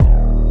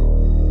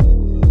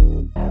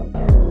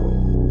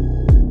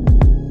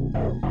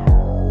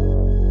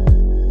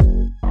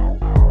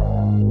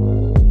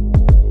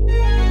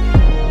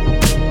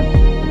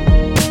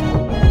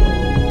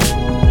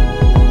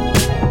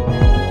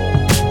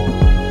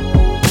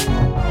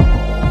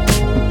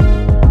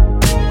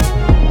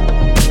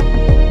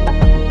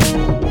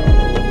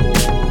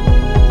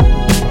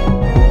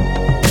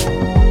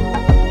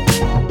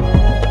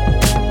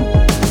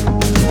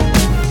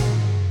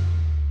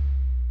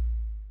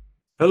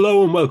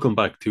Hello and welcome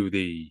back to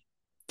the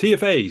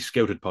TFA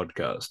Scouted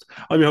podcast.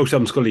 I'm your host,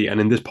 Adam Scully,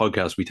 and in this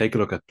podcast, we take a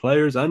look at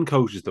players and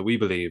coaches that we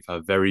believe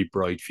have very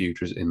bright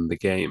futures in the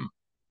game.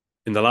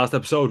 In the last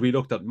episode, we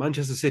looked at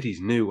Manchester City's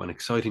new and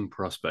exciting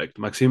prospect,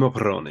 Maximo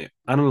Perrone,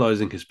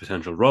 analysing his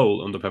potential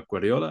role under Pep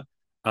Guardiola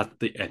at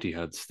the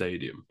Etihad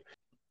Stadium.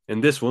 In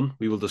this one,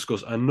 we will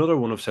discuss another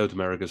one of South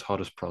America's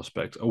hottest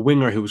prospects, a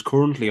winger who is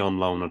currently on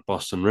loan at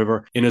Boston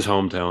River in his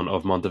hometown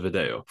of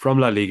Montevideo from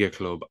La Liga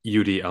club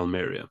UD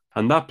Almeria.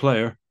 And that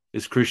player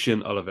is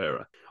Christian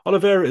Oliveira.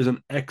 Oliveira is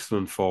an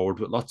excellent forward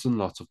with lots and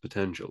lots of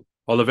potential.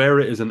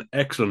 Oliveira is an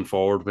excellent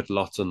forward with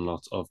lots and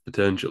lots of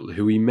potential,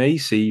 who we may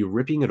see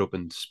ripping it up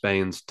in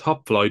Spain's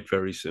top flight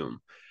very soon.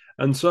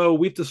 And so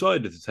we've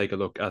decided to take a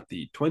look at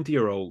the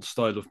 20-year-old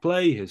style of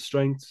play, his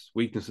strengths,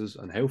 weaknesses,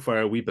 and how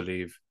far we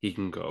believe he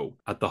can go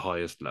at the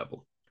highest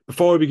level.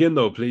 Before we begin,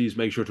 though, please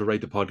make sure to rate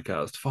the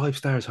podcast 5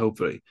 stars,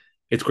 hopefully.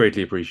 It's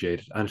greatly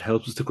appreciated, and it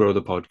helps us to grow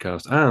the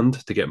podcast and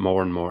to get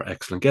more and more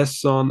excellent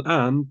guests on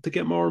and to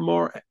get more and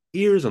more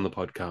ears on the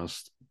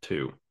podcast,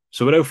 too.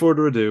 So without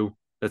further ado,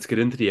 let's get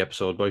into the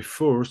episode by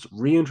first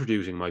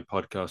reintroducing my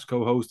podcast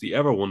co-host, the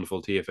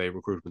ever-wonderful TFA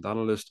recruitment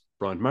analyst,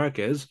 Brian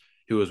Marquez,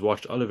 who has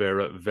watched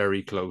Oliveira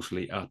very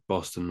closely at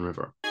Boston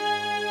River.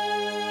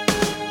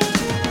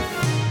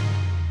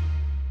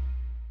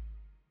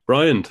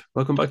 Brian,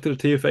 welcome back to the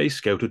TFA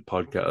Scouted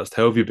podcast.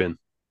 How have you been?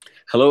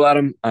 Hello,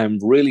 Adam. I'm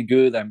really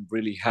good. I'm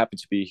really happy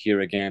to be here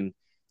again.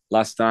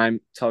 Last time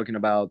talking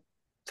about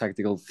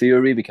tactical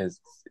theory because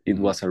it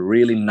was a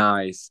really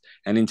nice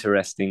and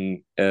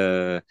interesting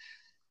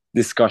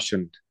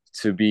discussion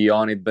to be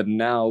on it. But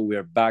now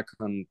we're back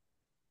on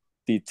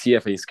the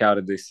TFA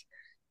Scouted. This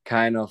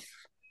kind of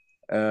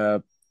I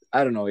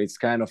don't know. It's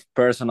kind of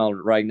personal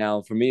right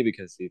now for me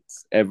because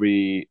it's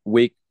every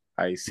week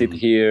I sit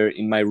here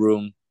in my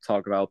room,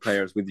 talk about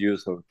players with you.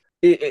 So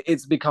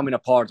it's becoming a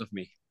part of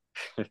me.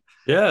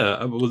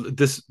 Yeah, well,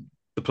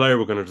 the player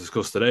we're going to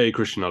discuss today,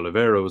 Christian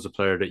Oliveira, was a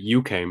player that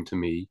you came to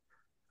me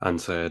and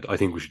said, I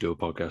think we should do a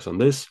podcast on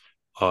this.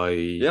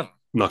 Yeah.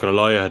 Not going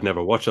to lie, I had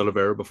never watched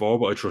Oliveira before,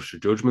 but I trust your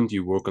judgment.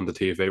 You work on the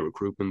TFA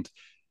recruitment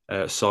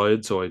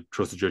side, so I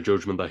trusted your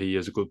judgment that he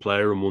is a good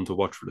player and one to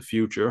watch for the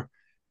future.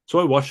 So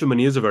I watched him, and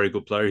he is a very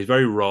good player. He's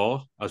very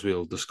raw, as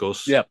we'll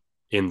discuss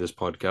in this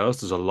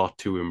podcast. There's a lot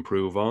to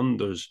improve on.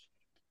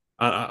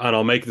 And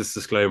I'll make this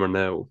disclaimer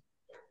now.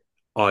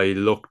 I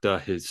looked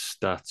at his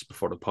stats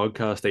before the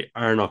podcast. They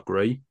are not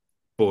great,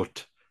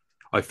 but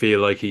I feel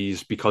like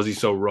because he's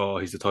so raw,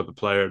 he's the type of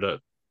player that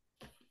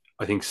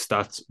I think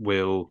stats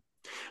will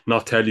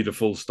not tell you the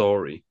full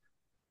story.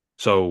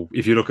 So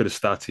if you look at his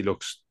stats, he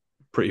looks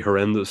pretty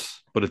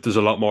horrendous, but there's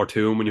a lot more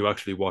to him when you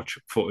actually watch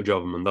footage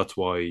of him. And that's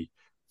why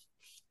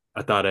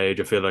at that age,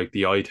 I feel like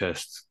the eye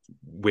test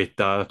with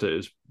data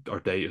is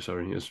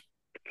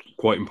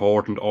quite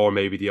important, or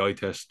maybe the eye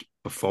test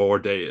before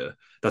data.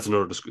 That's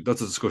a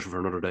discussion for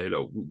another day,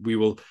 though. We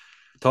will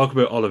talk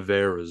about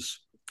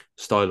Oliveira's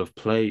style of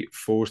play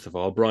first of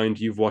all. Brian,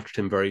 you've watched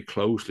him very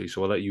closely,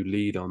 so I'll let you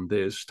lead on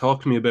this.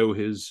 Talk to me about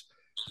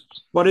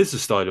what is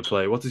his style of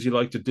play? What does he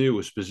like to do?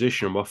 His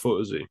position? What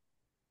foot is he?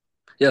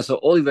 Yeah, so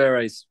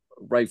Oliveira is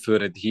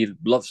right-footed. He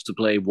loves to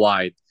play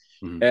wide,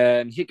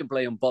 and he can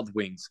play on both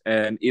wings.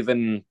 And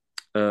even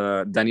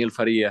Daniel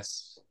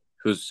Farias,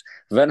 who's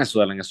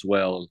Venezuelan as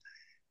well,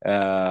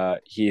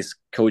 he's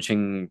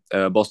coaching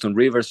Boston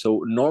River.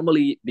 So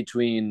normally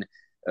between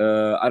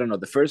I don't know,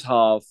 the first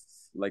half,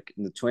 like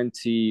in the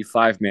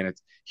 25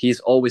 minutes, he's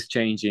always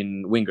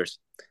changing wingers.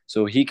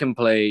 So he can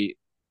play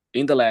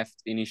in the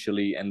left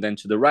initially and then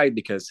to the right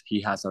because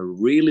he has a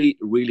really,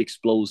 really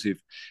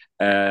explosive,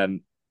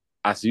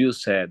 as you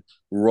said,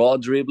 raw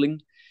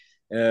dribbling.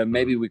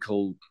 Maybe we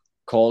could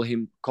call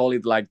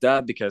it like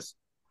that because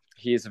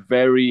he is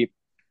very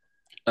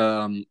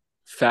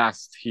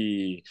fast.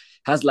 He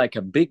has like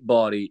a big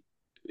body.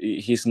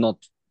 He's not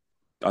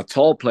a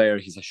tall player.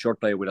 He's a short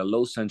player with a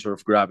low center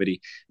of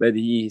gravity, but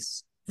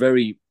he's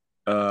very,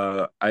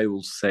 I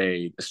will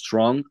say,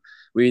 strong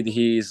with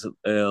his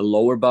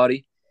lower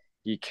body.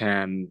 He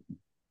can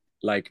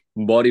like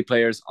body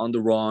players on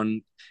the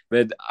run.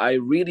 But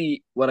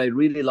what I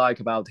really like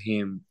about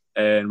him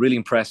and really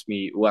impressed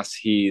me was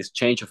his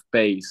change of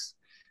pace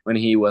when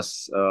he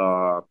was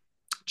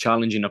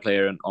challenging a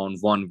player on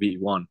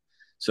 1v1.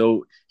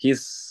 So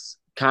he's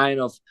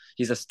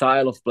a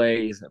style of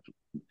play,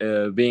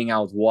 being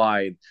out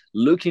wide,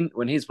 looking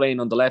when he's playing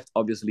on the left.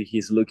 Obviously,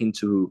 he's looking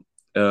to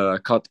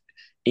cut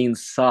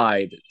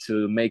inside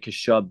to make a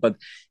shot, but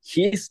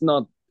he's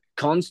not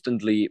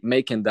constantly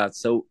making that.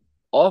 So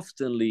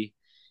oftenly,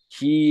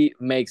 he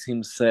makes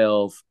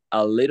himself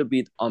a little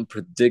bit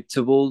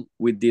unpredictable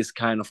with this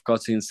kind of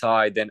cuts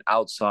inside and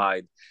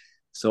outside.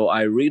 So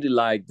I really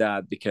like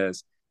that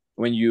because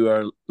when you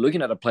are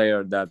looking at a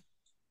player that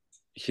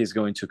he's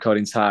going to cut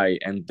inside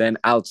and then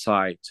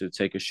outside to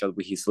take a shot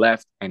with his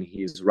left and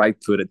he's right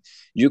footed,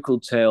 you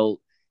could tell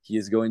he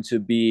is going to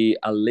be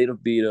a little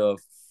bit of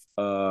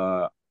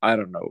I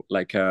don't know,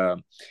 like a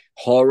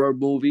horror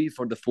movie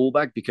for the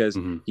fullback because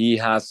he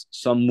has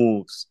some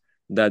moves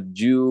that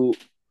you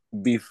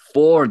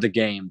before the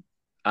game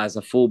as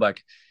a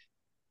fullback,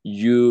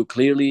 you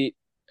clearly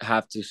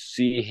have to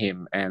see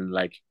him and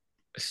like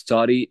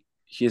study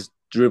his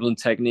dribbling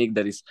technique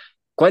that is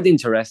quite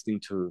interesting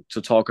to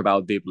talk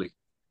about deeply.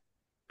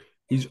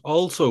 He's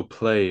also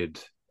played,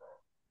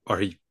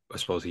 or I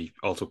suppose he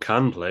also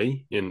can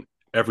play in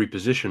every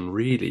position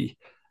really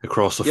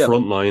across the Yeah,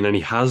 front line, and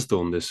he has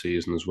done this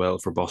season as well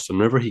for Boston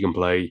River. He can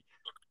play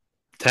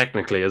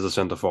technically as a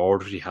centre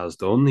forward, which he has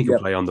done. He can yeah.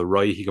 play on the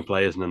right. He can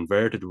play as an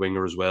inverted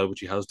winger as well,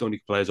 which he has done. He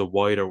can play as a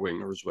wider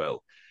winger as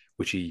well,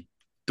 which he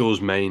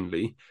does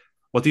mainly.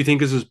 What do you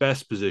think is his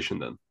best position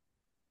then?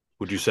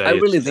 Would you I say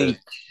it's really think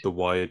the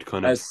wide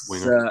kind of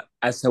winger?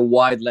 as a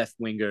wide left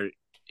winger,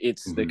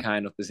 it's the Mm-hmm.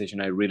 kind of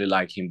position I really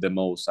like him the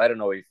most. I don't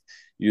know if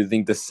you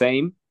think the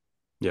same,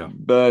 Yeah.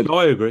 but No,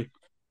 I agree.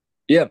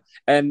 yeah.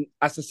 And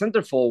as a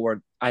center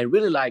forward, I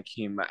really like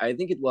him. I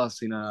think it was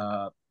in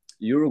a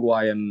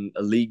Uruguayan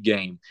league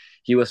game.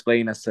 He was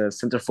playing as a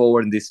center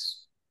forward in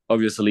this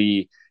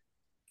obviously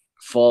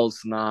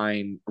false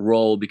nine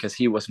role because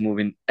he was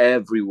moving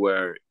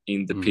everywhere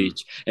in the Mm,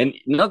 pitch, and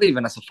not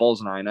even as a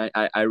false nine. I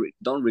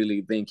don't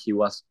really think he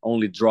was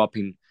only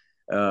dropping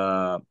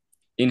uh,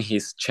 in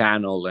his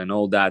channel and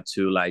all that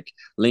to like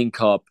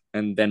link up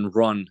and then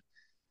run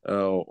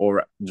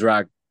or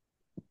drag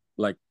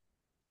like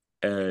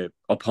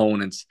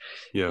opponents.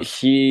 yeah.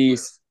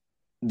 He's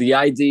the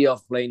idea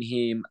of playing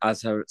him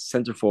as a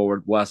center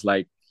forward was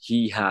like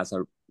he has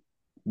a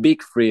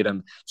big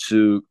freedom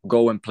to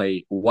go and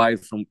play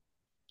wide from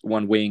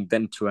one wing,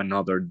 then to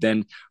another,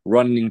 then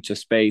running into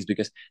space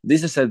because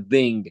this is a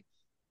thing.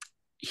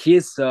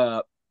 He's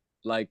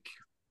like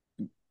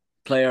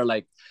player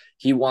like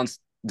he wants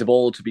the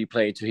ball to be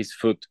played to his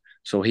foot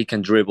so he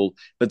can dribble,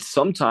 but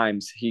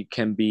sometimes he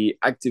can be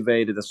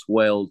activated as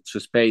well to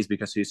space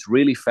because he's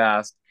really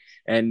fast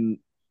and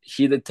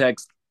he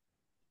detects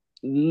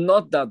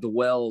not that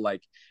well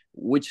like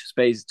which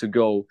space to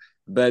go,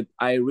 but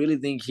I really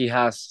think he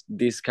has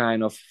this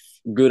kind of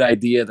good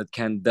idea that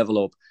can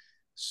develop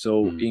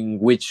so Mm. in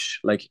which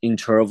like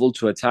interval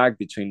to attack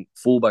between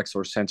fullbacks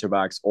or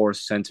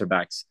center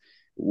backs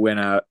when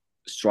a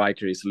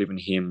striker is leaving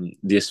him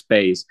this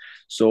space.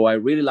 So I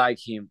really like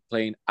him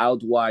playing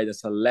out wide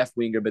as a left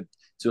winger, but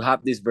to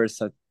have this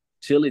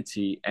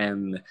versatility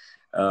and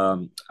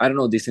I don't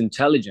know, this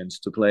intelligence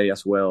to play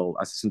as well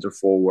as a center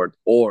forward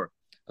or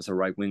as a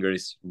right winger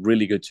is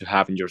really good to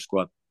have in your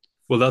squad.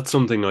 Well, that's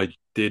something I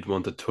did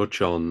want to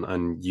touch on,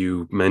 and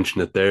you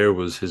mentioned it there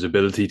was his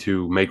ability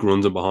to make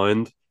runs in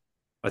behind.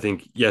 I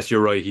think, yes,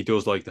 you're right. He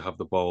does like to have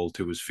the ball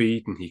to his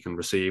feet and he can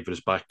receive with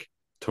his back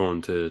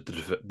turned to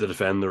the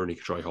defender and he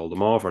can try hold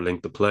them off or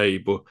link the play.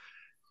 But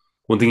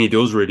one thing he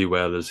does really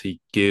well is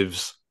he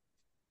gives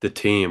the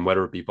team,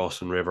 whether it be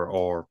Boston River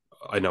or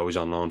I know he's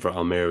on loan for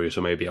Almeria,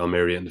 so maybe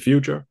Almeria in the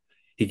future,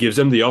 he gives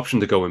them the option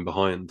to go in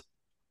behind.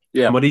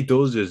 Yeah, And what he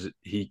does is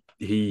he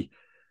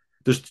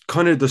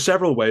there's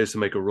several ways to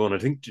make a run.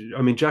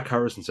 I mean Jack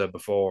Harrison said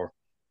before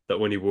that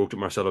when he worked at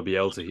Marcelo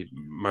Bielsa,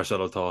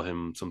 Marcelo taught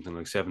him something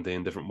like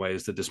 17 different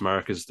ways to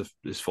dismark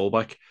his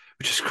fullback,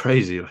 which is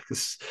crazy. Like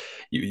this,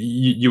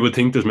 you would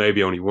think there's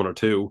maybe only one or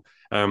two.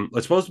 I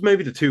suppose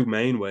maybe the two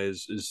main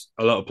ways is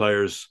a lot of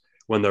players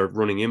when they're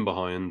running in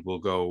behind will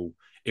go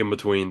in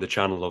between the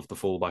channel of the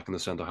fullback and the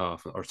centre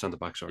half or centre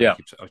back. Sorry, I yeah,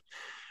 keep saying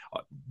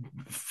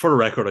for the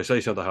record, I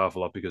say centre half a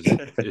lot because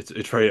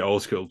it's very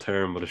old school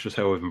term, but it's just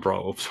how I've been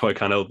brought up, so I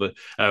can't help it.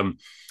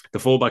 The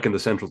fullback and the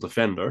central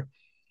defender,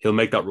 he'll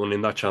make that run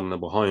in that channel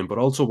and behind. But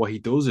also, what he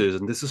does is,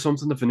 and this is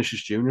something that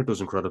Vinicius Junior does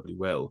incredibly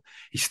well.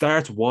 He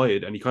starts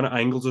wide and he kind of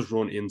angles his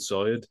run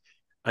inside,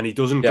 and he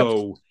doesn't yeah,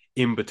 go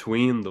in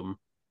between them.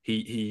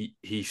 He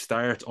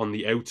starts on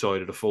the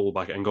outside of the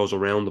fullback and goes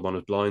around them on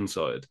his blind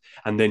side,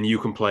 and then you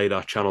can play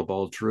that channel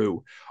ball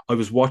through. I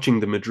was watching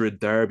the Madrid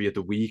derby at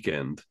the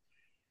weekend,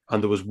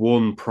 and there was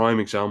one prime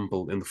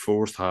example in the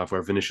first half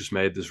where Vinicius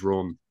made this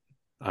run,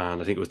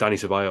 and I think it was Danny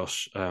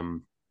Ceballos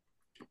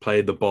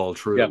played the ball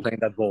yeah. through. Playing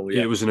that ball, It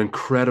yeah, was an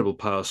incredible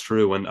pass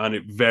through, and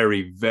it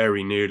very,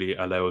 very nearly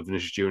allowed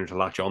Vinicius Junior to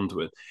latch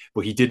onto it.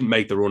 But he didn't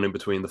make the run in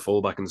between the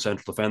fullback and the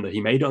central defender.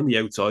 He made it on the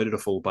outside of the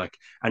fullback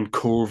and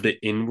curved it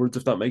inwards,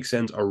 if that makes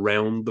sense,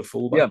 around the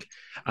yeah, fullback.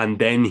 And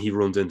then he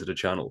runs into the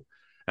channel.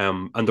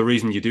 And the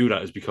reason you do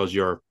that is because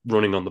you're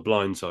running on the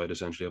blind side,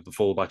 essentially, of the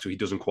fullback. So he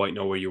doesn't quite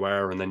know where you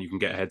are, and then you can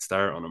get a head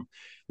start on him.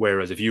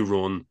 Whereas if you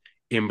run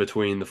in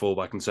between the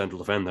fullback and central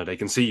defender, they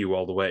can see you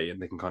all the way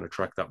and they can kind of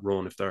track that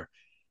run if they're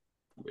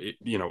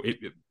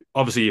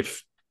obviously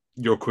if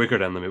you're quicker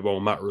than them, it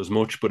won't matter as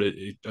much. But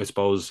I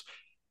suppose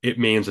it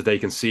means that they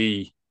can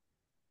see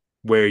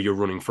where you're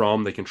running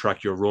from. They can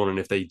track your run, and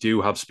if they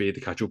do have speed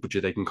to catch up with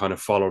you, they can kind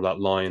of follow that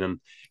line and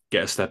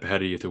get a step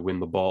ahead of you to win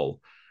the ball.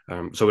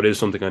 So it is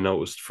something I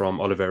noticed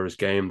from Oliveira's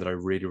game that I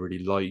really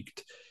really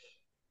liked.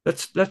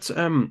 Let's let's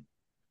um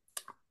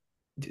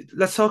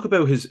let's talk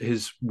about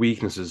his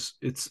weaknesses.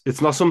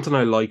 It's not something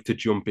I like to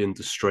jump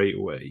into straight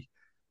away,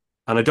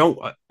 and I don't.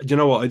 You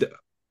know what?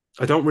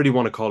 I don't really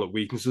want to call it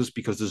weaknesses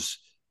because there's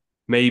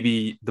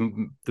maybe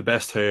the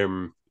best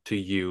term to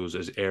use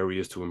as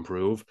areas to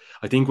improve.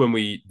 I think when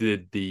we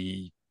did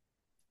the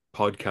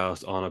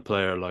podcast on a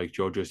player like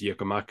Georgios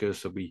Giacomakis,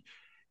 so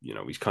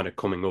he's kind of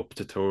coming up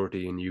to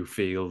 30, and you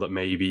feel that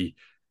maybe,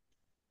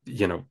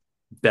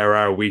 there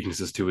are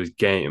weaknesses to his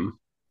game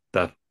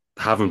that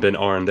haven't been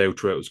ironed out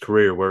throughout his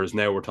career. Whereas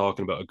now we're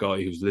talking about a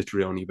guy who's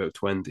literally only about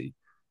 20.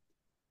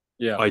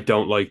 Yeah. I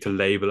don't like to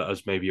label it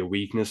as maybe a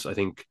weakness. I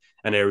think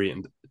an area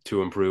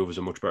to improve is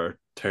a much better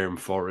term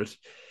for it.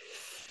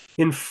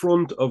 In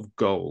front of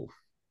goal,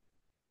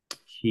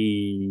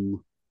 he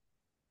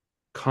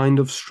kind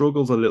of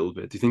struggles a little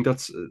bit. Do you think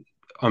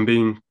I'm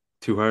being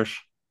too harsh?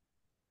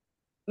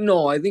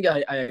 No, I think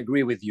I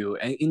agree with you.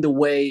 And in the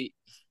way,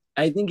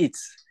 I think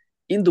it's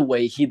in the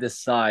way he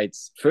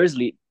decides,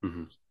 firstly,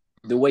 Mm-hmm.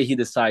 the way he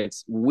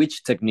decides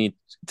which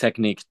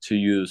technique to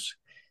use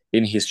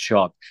in his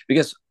shot.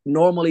 Because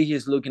normally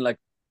he's looking like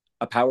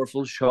a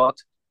powerful shot,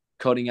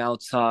 cutting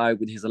outside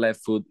with his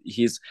left foot.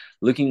 He's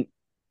looking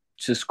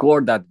to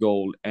score that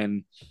goal.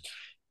 And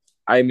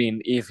I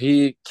mean, if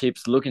he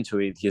keeps looking to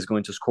it, he's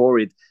going to score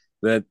it.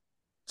 But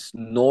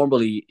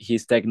normally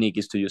his technique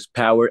is to use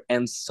power.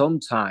 And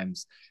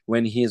sometimes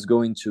when he's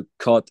going to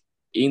cut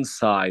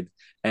inside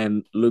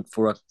and look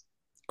for a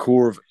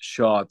curve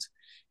shot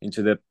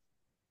into the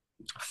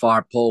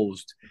far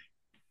post,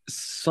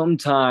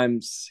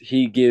 sometimes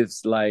he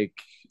gives like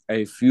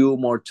a few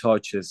more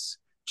touches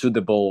to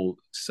the ball.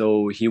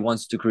 So he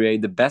wants to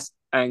create the best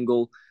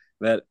angle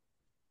that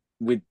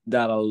with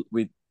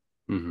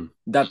Mm-hmm.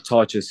 that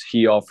touches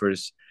he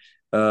offers.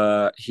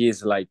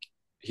 He's like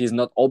he's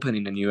not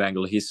opening a new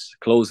angle, he's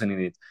closing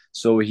it.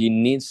 So he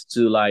needs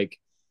to like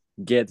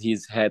get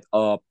his head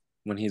up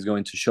when he's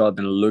going to shot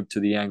and look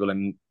to the angle,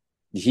 and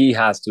he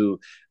has to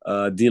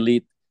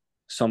delete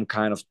some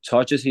kind of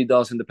touches he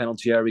does in the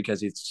penalty area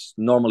because it's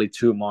normally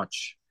too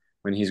much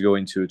when he's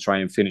going to try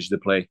and finish the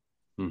play.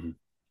 Mm-hmm.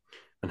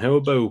 And how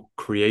about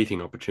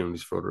creating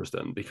opportunities for others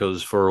then?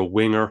 Because for a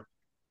winger,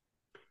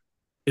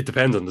 it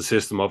depends on the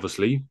system,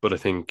 obviously, but I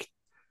think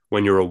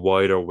when you're a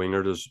wider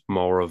winger, there's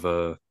more of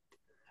an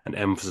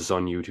emphasis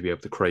on you to be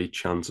able to create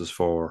chances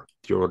for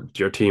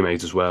your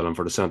teammates as well, and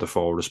for the centre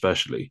forward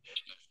especially.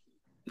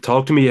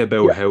 Talk to me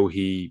about Yeah, how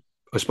he.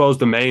 I suppose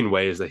the main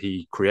way is that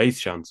he creates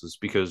chances,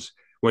 because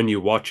when you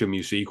watch him,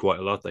 you see quite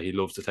a lot that he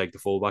loves to take the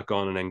fullback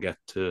on and then get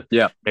to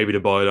yeah, maybe the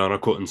byline or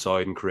cut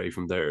inside and create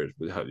from there.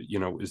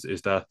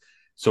 Is that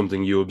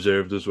something you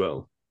observed as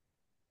well?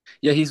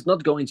 yeah. He's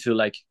not going to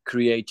like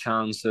create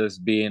chances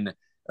being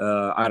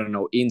I don't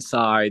know,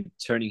 inside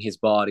turning his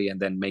body and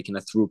then making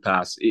a through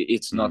pass.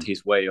 It's not Mm.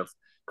 his way of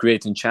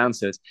creating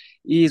chances.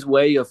 His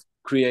way of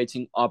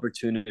creating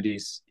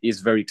opportunities is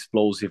very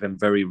explosive and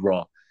very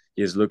raw.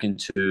 He's looking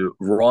to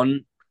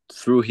run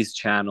through his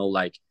channel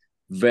like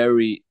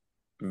very,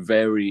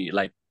 very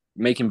like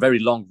making very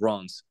long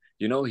runs.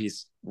 You know,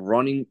 he's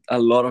running a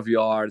lot of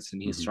yards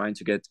and he's Mm-hmm. trying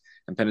to get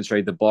and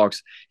penetrate the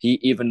box. He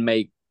even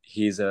make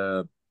his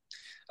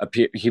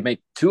he made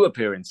two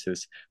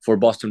appearances for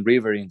Boston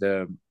River in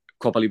the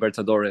Copa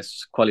Libertadores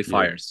Yeah.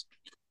 qualifiers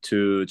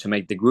to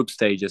make the group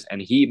stages,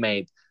 and he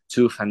made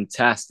two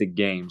fantastic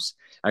games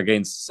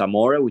against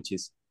Zamora, which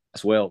is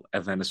as well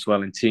a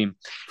Venezuelan team.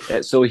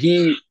 So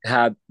he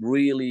had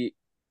really,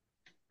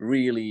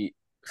 really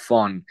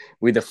fun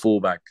with the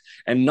fullback,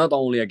 and not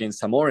only against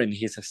Zamora in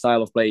his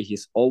style of play,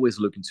 he's always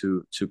looking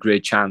to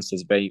create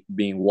chances by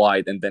being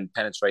wide and then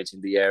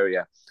penetrating the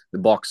area, the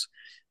box,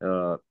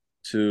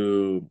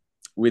 to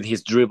with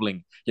his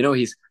dribbling. You know,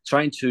 he's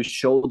trying to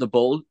show the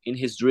ball in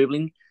his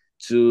dribbling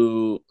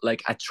to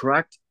like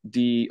attract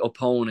the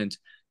opponent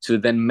to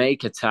then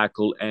make a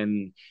tackle,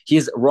 and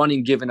he's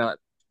running, giving a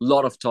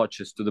lot of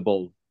touches to the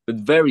ball, but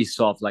very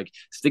soft, like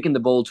sticking the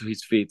ball to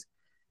his feet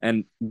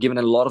and giving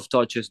a lot of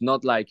touches.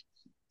 Not like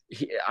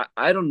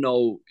I don't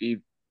know if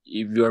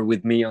you're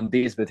with me on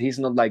this, but he's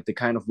not like the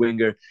kind of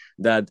winger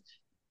that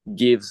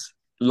gives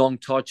long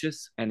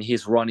touches and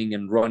he's running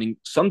and running.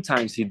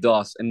 Sometimes he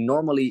does, and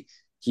normally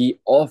he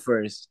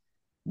offers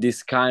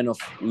this kind of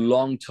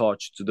long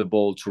touch to the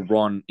ball to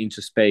run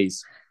into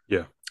space,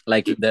 Yeah.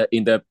 like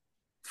in the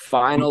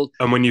final.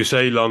 And when you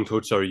say long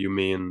touch, sorry, you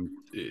mean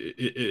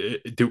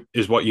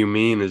is what you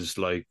mean is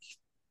like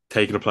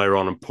taking a player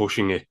on and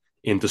pushing it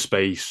into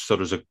space, so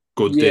there's a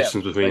good Yeah,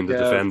 distance between like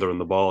the defender and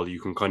the ball. You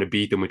can kind of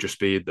beat them with your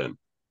speed then.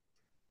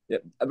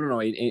 I don't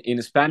know.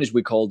 In Spanish,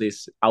 we call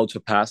this auto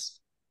pass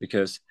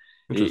because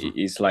Interesting.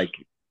 it's like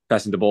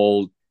passing the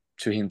ball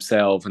to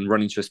himself and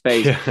running to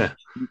space. Yeah.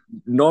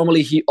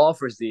 Normally, he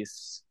offers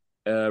this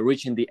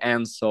reaching the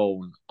end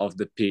zone of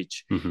the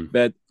pitch, Mm-hmm.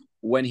 but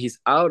when he's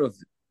out of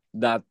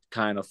that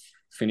kind of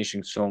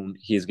finishing zone,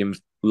 he's giving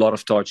a lot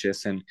of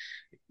touches and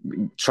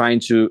trying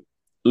to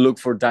look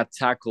for that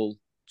tackle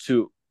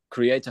to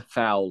create a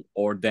foul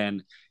or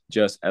then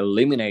just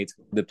eliminate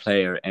the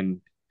player and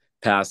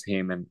pass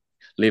him and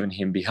leaving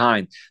him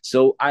behind.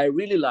 So I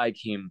really like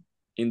him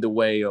in the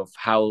way of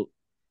how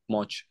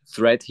much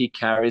threat he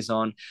carries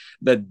on,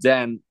 but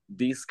then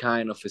this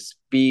kind of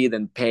speed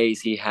and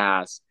pace he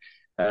has,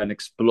 an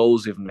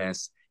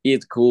explosiveness,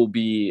 it could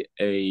be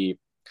a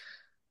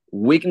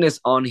weakness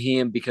on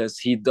him because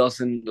he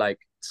doesn't like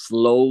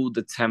slow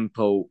the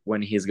tempo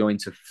when he's going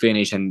to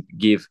finish and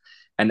give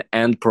an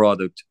end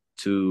product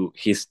to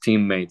his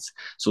teammates.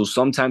 So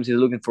sometimes he's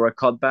looking for a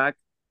cutback.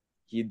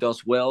 He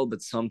does well,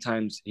 but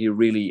sometimes he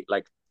really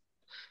like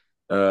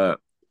uh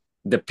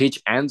the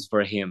pitch ends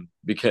for him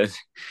because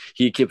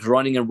he keeps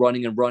running and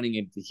running and running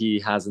and he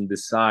hasn't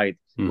decided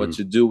what Mhm.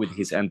 to do with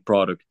his end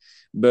product.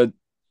 But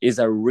is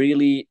a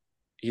really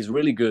he's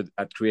really good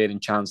at creating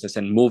chances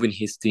and moving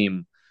his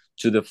team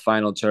to the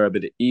final third.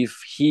 But if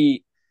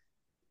he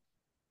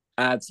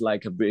adds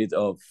like a bit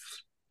of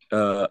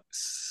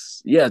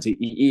yeah,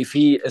 if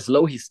he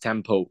slow his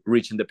tempo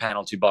reaching the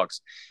penalty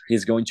box,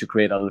 he's going to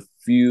create a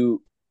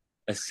few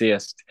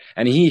assists,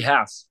 and he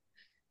has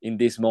in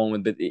this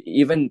moment. But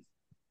even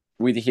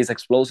with his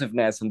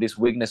explosiveness and this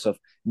weakness of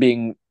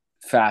being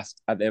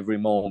fast at every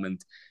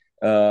moment,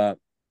 uh,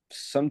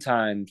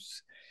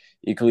 sometimes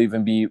it could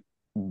even be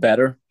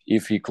better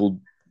if he could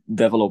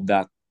develop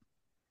that.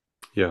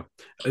 Yeah,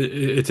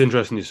 it's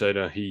interesting you say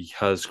that he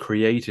has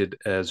created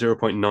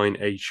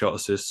 0.98 shot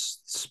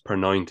assists per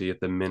 90 at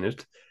the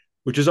minute,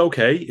 which is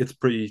okay. It's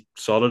pretty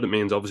solid. It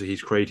means obviously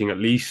he's creating at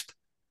least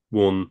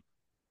one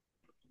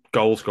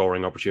goal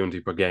scoring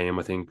opportunity per game.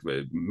 I think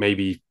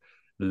maybe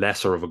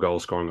lesser of a goal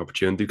scoring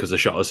opportunity because the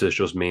shot assist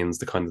just means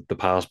the kind of the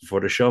pass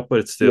before the shot, but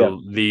it's Yeah,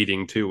 still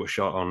leading to a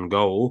shot on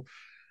goal.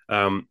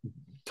 Um,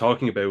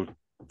 Talking about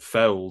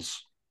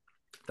fouls,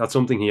 that's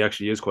something he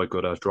actually is quite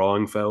good at,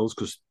 drawing fouls,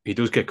 because he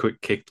does get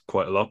kicked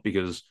quite a lot.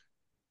 Because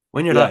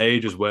when you're that yeah,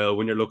 age as well,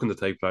 when you're looking to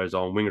take players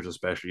on, wingers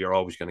especially, you're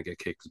always going to get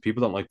kicked.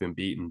 People don't like being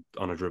beaten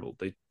on a dribble;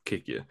 they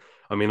kick you.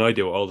 I mean, I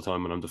do it all the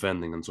time when I'm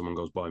defending and someone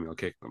goes by me, I'll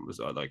kick them. It's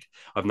like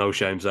I've no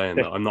shame saying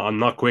that. I'm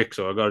not quick,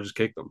 so I gotta just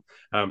kick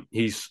them.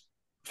 He's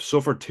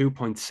suffered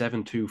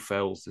 2.72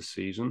 fouls this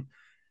season.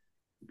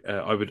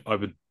 I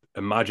would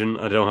imagine,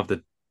 I don't have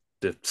the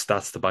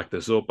stats to back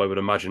this up. I would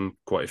imagine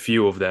quite a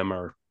few of them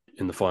are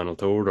in the final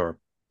third, or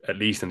at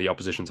least in the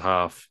opposition's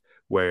half,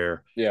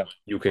 where yeah.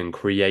 you can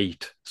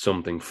create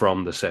something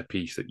from the set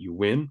piece that you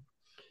win.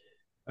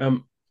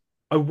 Um,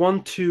 I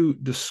want to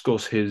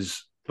discuss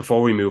his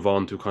before we move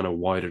on to kind of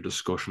wider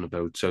discussion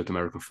about South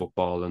American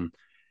football and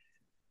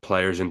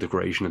players'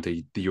 integration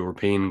into the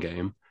European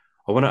game.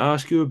 I want to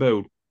ask you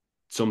about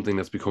something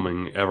that's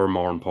becoming ever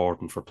more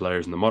important for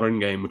players in the modern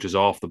game, which is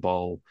off the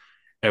ball,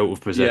 out of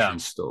Yeah. possession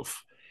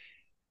stuff.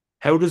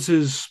 How does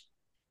his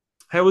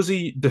how is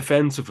he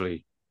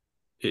defensively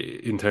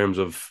in terms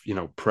of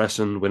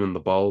pressing, winning the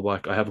ball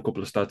back? I have a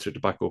couple of stats here to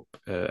back up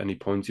any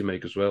points you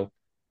make as well.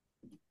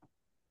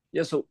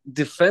 Yeah, so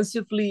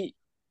defensively,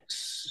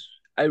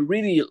 I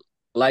really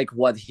like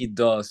what he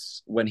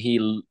does when he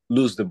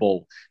lose the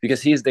ball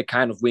because he's the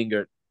kind of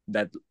winger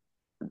that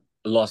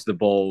lost the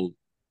ball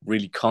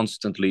really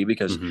constantly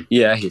because Mm-hmm.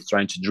 yeah, he's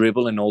trying to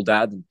dribble and all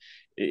that. And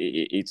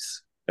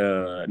it's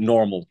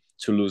normal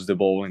to lose the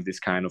ball in this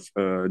kind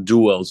of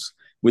duels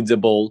with the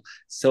ball.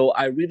 So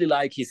I really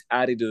like his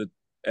attitude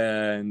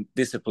and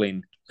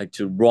discipline, like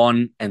to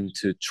run and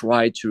to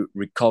try to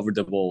recover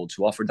the ball,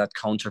 to offer that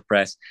counter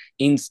press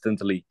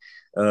instantly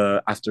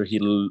after he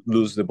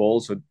lose the ball.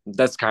 So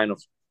that's kind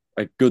of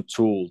a good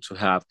tool to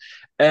have.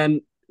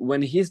 And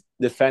when he's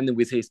defending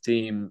with his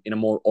team in a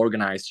more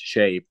organized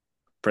shape,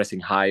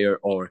 pressing higher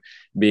or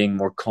being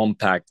more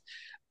compact,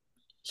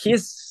 he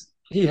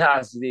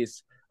has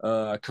this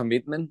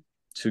commitment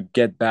to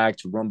get back,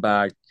 to run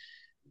back.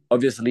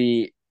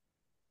 Obviously,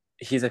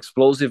 his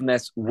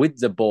explosiveness with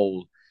the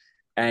ball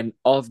and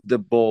off the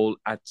ball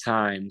at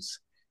times.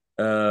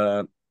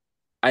 Uh,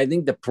 I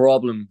think the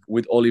problem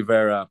with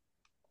Oliveira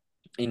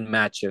in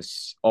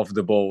matches off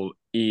the ball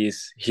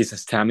is his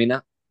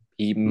stamina.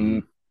 Mm-hmm.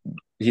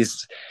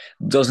 He's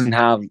doesn't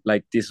have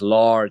like this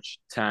large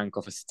tank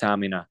of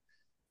stamina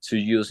to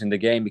use in the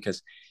game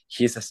because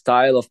his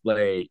style of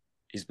play,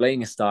 his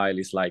playing style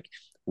is like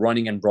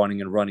running and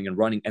running and running and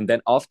running, and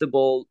then off the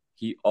ball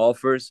he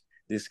offers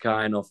this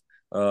kind of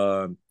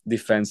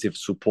defensive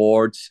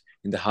support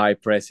in the high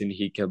pressing.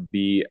 He can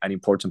be an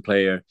important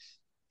player,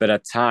 but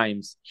at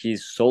times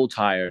he's so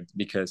tired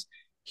because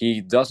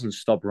he doesn't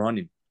stop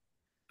running.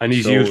 And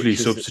he's So usually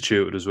he's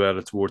substituted as well,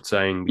 it's worth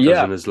saying, because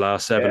yeah, in his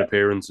last seven uh,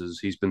 appearances,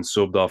 he's been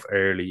subbed off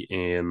early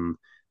in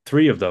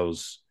three of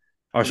those.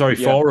 Or sorry,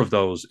 yeah. four of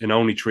those. In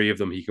only three of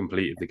them, he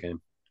completed the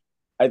game.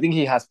 I think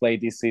he has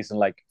played this season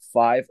like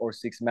 5 or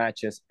 6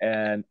 matches,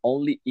 and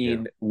only Yeah.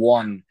 in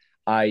one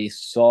I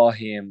saw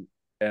him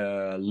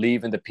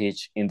leaving the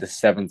pitch in the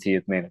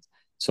 70th minute.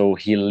 So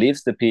he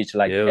leaves the pitch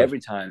like Yeah. every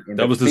time in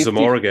That the was the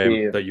Zamora game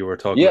 55th. that you were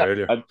talking about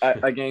Yeah,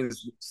 earlier.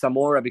 against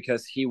Zamora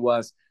because he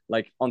was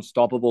like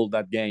unstoppable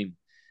that game.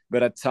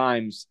 But at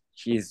times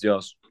he's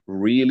just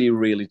really,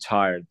 really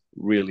tired.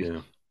 Really.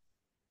 Yeah.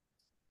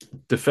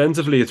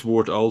 Defensively, it's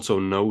worth also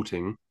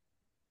noting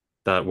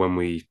that when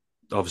we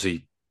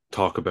obviously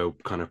talk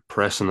about kind of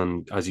pressing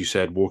and, as you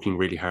said, working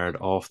really hard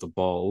off the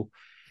ball,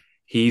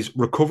 he's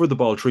recovered the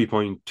ball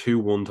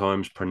 3.21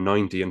 times per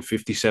 90, and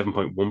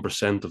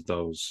 57.1% of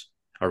those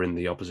are in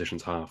the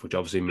opposition's half, which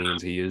obviously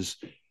means he is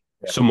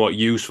Yeah. somewhat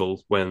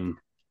useful when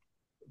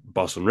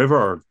Boston River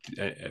or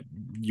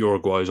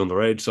Uruguay's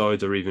underage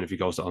sides, or even if he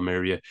goes to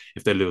Almeria,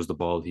 if they lose the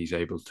ball, he's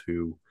able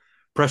to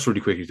press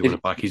really quickly to win If,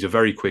 it back. He's a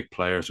very quick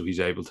player, so he's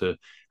able to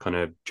kind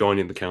of join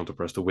in the counter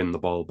press to win the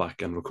ball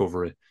back and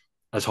recover it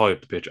as high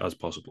up the pitch as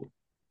possible.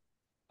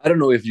 I don't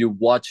know if you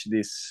watch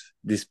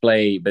this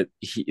play, but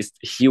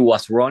he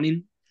was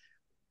running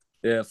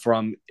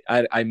from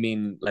I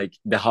mean like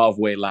the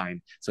halfway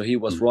line. So he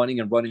was Mm. running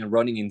and running and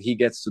running, and he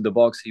gets to the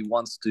box. He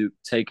wants to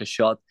take a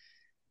shot.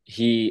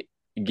 He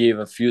gave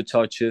a few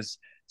touches,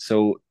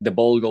 so the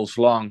ball goes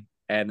long,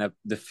 and a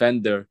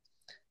defender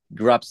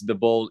grabs the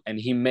ball, and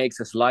he makes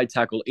a slide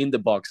tackle in the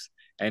box,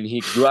 and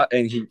he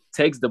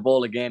takes the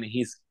ball again, and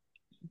he's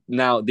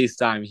now this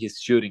time he's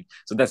shooting.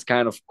 So that's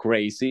kind of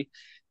crazy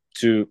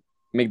to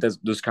make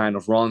those kind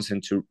of runs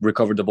and to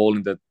recover the ball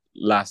in the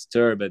last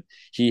third, but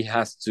he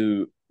has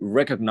to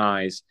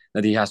recognize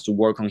that he has to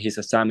work on his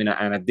stamina,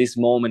 and at this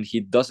moment he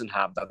doesn't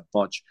have that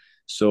much.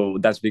 So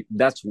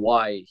that's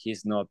why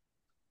he's not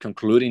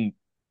concluding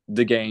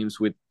the games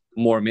with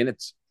more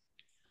minutes.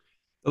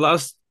 The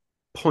last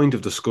point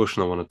of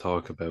discussion I want to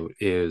talk about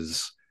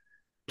is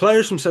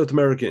players from South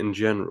America in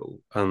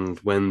general, and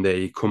when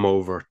they come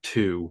over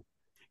to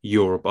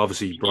Europe.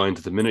 Obviously, Brian,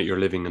 at the minute you're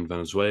living in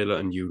Venezuela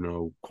and you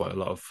know quite a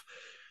lot of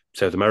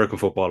South American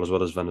football as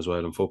well as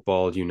Venezuelan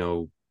football. You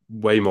know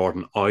way more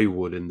than I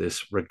would in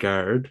this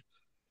regard.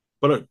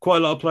 But quite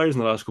a lot of players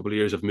in the last couple of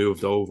years have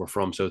moved over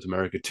from South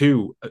America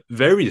to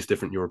various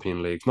different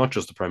European leagues, not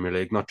just the Premier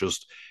League, not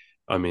just,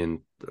 I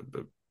mean,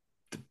 the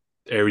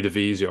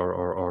Eredivisie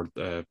or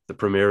the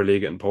Premier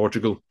League in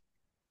Portugal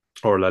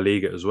or La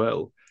Liga as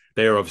well.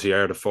 They are obviously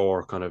the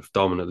four kind of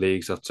dominant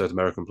leagues that South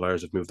American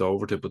players have moved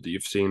over to. But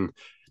you've seen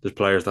there's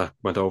players that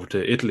went over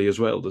to Italy as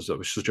well. There's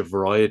such a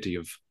variety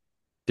of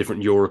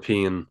different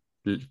European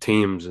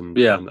teams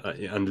Yeah,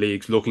 and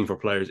leagues looking for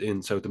players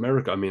in South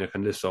America. I mean, I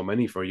can list so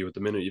many for you at the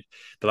minute.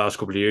 The last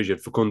couple of years, you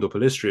had Facundo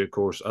Pellistri, of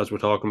course, as we're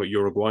talking about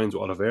Uruguayans with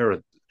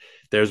Oliveira.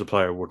 There's a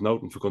player worth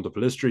noting, Facundo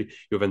Pellistri.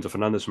 You have Enzo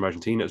Fernandez from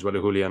Argentina, as well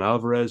as Julian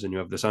Alvarez, and you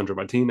have Lisandro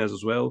Martinez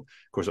as well.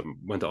 Of course, it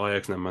went to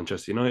Ajax and then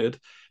Manchester United.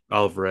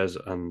 Alvarez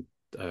and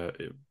uh,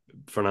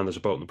 Fernandez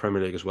are both in the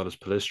Premier League as well as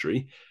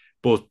Pellistri.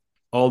 But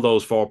all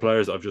those four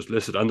players I've just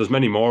listed, and there's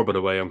many more, by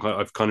the way.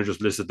 I've kind of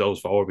just listed those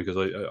four because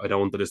I don't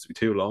want the list to be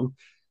too long.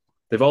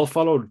 They've all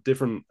followed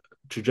different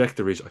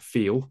trajectories, I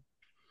feel.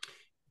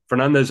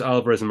 Fernandez,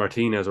 Alvarez, and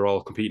Martinez are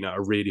all competing at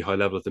a really high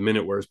level at the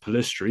minute, whereas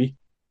Pellistri,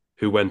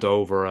 who went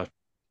over at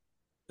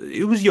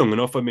he was young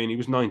enough. I mean, he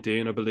was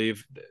 19, I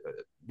believe,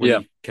 when yeah,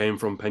 he came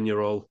from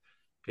Peñarol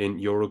in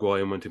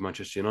Uruguay and went to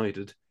Manchester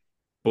United.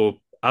 But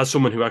as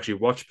someone who actually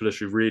watched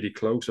Pellistri really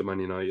close at Man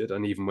United,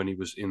 and even when he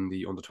was in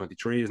the under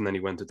 23s, and then he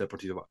went to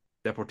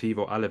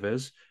Deportivo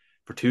Alaves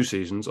for 2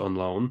 seasons on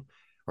loan,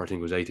 or I think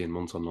it was 18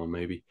 months on loan,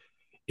 maybe.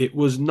 It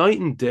was night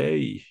and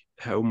day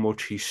how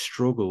much he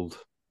struggled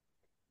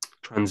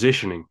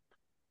transitioning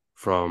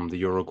from the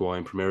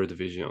Uruguayan Primera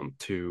Division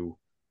to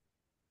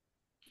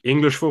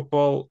English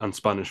football and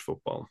Spanish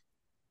football.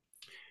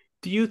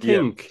 Do you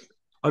yeah. think?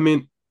 I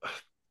mean,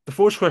 the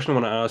first question I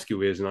want to ask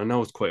you is, and I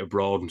know it's quite a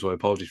broad, and so I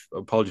apologize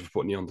for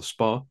putting you on the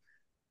spot.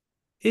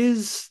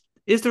 Is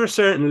there a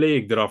certain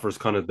league that offers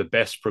kind of the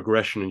best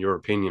progression, in your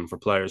opinion, for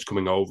players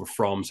coming over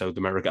from South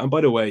America? And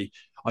by the way,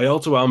 I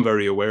also am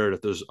very aware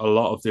that there's a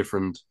lot of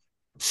different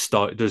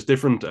there's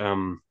different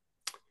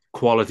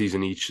qualities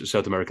in each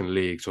South American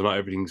league. So not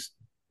everything's,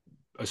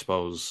 I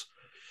suppose,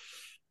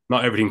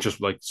 not everything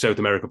just like South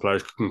America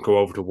players can go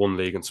over to one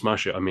league and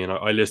smash it. I mean,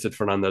 I listed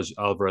Fernandez,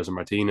 Alvarez, and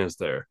Martinez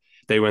there.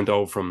 They went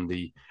over from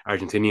the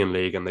Argentinian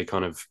league and they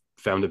kind of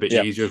found it a bit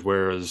Yeah, easier,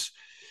 whereas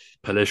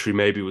Pellistri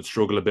maybe would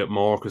struggle a bit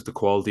more because the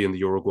quality in the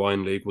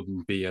Uruguayan league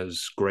wouldn't be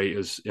as great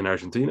as in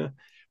Argentina.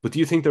 But do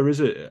you think there is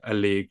a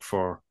league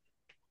for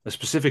a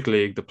specific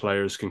league that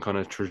players can kind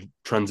of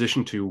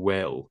transition to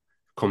well,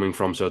 coming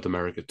from South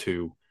America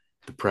to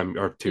the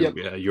Premier or yeah,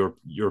 to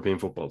European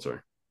football? Sorry.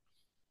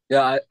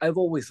 yeah. I've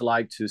always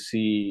liked to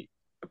see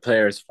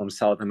players from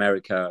South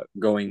America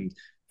going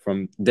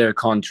from their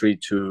country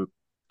to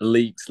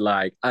leagues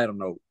like, I don't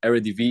know,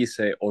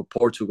 Eredivisie or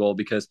Portugal,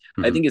 because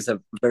I Mm-hmm. think it's a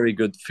very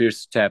good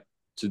first step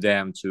to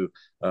them to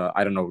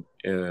I don't know,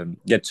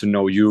 get to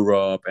know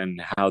Europe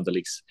and how the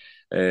leagues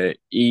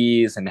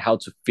is and how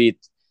to fit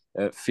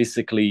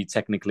physically,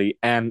 technically,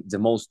 and the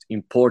most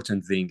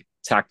important thing,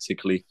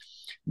 tactically,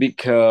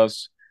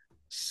 because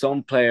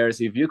some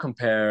players, if you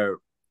compare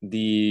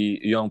the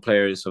young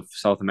players of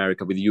South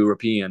America with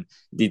European,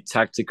 the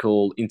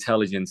tactical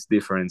intelligence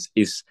difference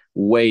is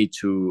way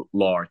too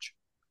large.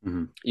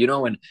 Mm-hmm. You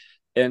know, and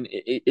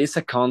it's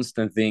a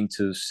constant thing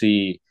to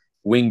see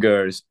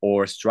wingers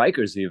or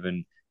strikers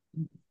even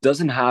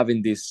doesn't have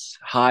in this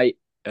high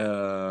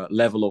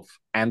level of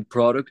end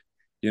product.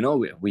 You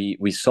know,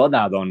 we saw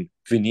that on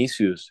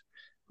Vinicius,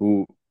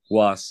 who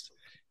was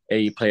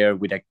a player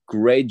with a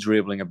great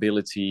dribbling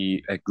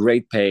ability, a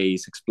great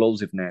pace,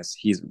 explosiveness.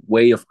 His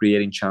way of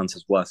creating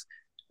chances was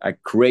a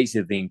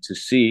crazy thing to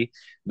see.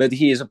 But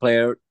he is a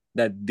player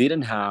that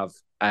didn't have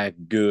a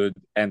good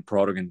end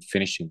product and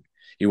finishing.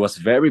 He was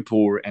very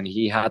poor, and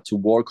he had to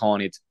work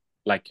on it.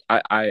 Like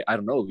I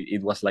don't know,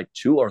 it was like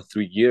 2 or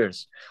 3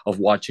 years of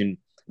watching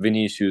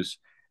Vinicius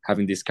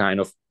having this kind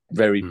of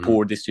very Mm-hmm.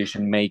 poor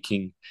decision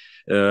making.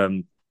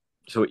 Um,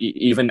 so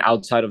even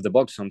outside of the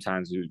box,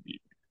 sometimes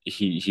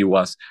he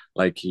was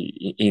like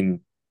in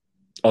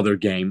other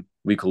game.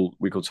 We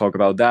could talk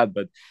about that,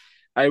 but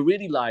I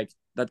really like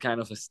that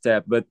kind of a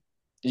step. But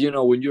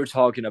when you're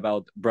talking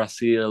about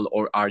Brazil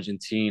or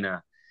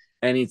Argentina,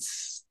 and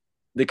it's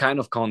the kind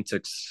of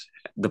context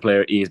the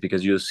player is,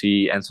 because you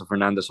see Enzo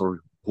Fernandez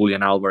or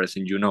Julian Alvarez,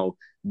 and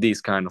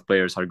these kind of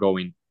players are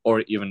going,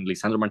 or even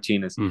Lisandro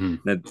Martinez Mm-hmm.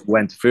 that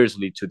went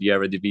fiercely to the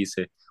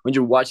Eredivisie. When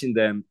you're watching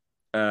them,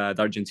 the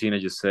Argentina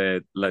just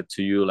said like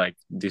to you like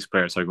these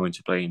players are going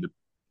to play in the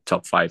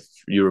top 5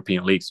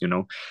 European leagues.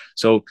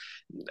 So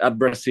at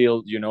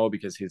Brazil,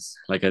 because it's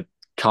like a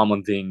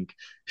common thing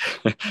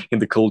in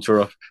the culture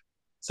of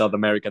South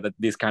America that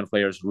these kind of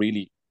players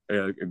really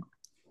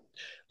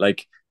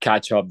like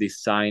catch up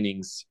these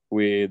signings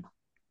with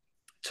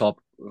top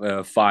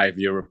 5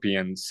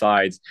 European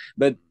sides.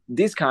 But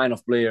these kind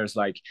of players,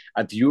 like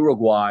at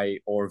Uruguay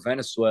or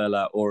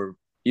Venezuela or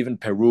even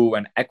Peru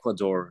and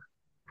Ecuador,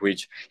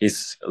 which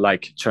is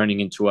like turning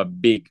into a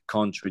big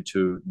country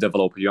to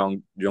develop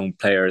young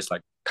players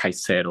like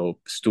Caicedo,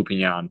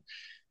 Stupinian,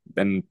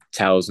 and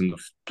thousands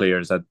of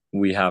players that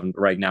we have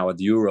right now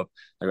at Europe.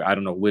 Like, I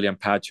don't know, William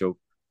Pacho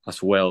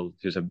as well.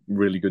 He's a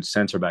really good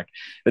center back.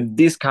 But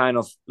these kind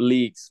of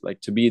leagues,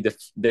 like to be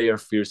their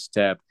first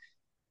step,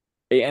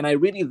 and I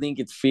really think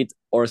it fit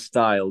our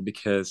style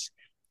because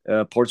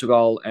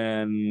Portugal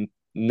and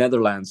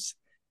Netherlands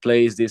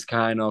plays this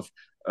kind of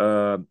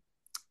uh,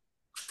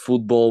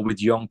 football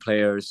with young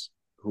players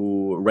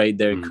who rate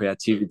their Mm-hmm.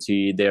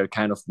 creativity, their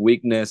kind of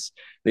weakness.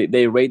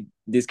 They rate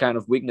this kind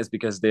of weakness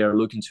because they are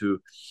looking to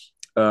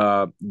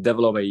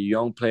develop a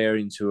young player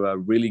into a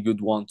really good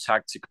one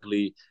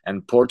tactically.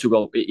 And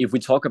Portugal, if we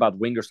talk about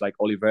wingers like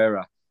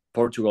Oliveira,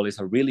 Portugal is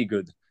a really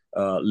good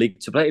league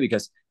to play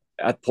because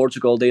at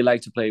Portugal they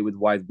like to play with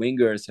wide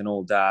wingers and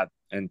all that,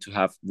 and to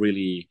have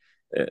really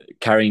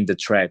carrying the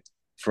threat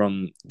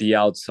from the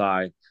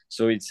outside.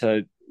 So it's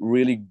a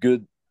really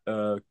good.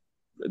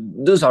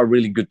 Those are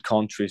really good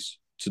countries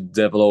to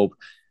develop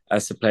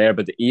as a player,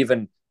 but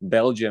even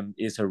Belgium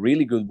is a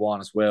really good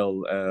one as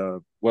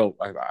well. Well,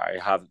 I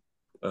have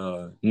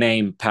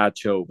named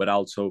Pacho, but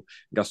also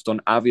Gaston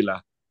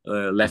Avila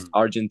left Mm-hmm.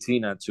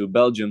 Argentina to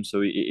Belgium,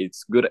 so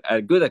it's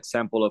a good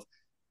example of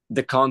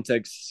the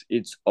context.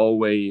 It's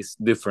always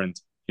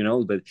different,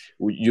 that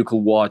you could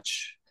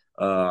watch.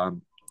 I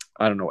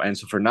don't know,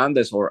 Enzo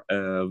Fernandez or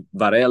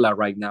Varela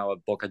right now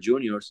at Boca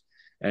Juniors,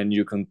 and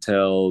you can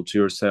tell to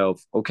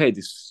yourself, okay,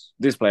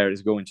 this player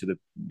is going to the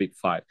big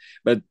 5.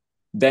 But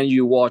then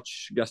you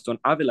watch Gaston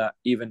Avila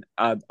even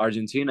at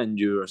Argentina, and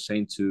you're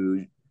saying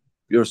to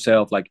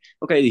yourself like,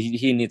 okay,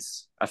 he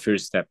needs a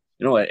first step,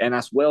 and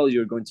as well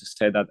you're going to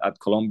say that at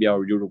Colombia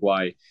or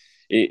Uruguay,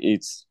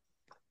 it's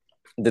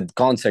the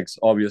context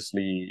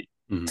obviously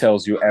Mm-hmm.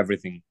 tells you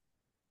everything.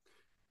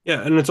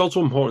 Yeah, and it's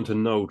also important to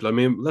note. I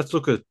mean, let's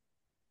look at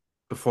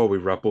before we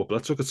wrap up.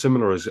 Let's look at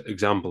similar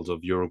examples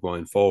of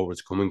Uruguayan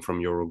forwards coming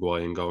from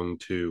Uruguay and going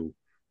to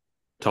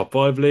top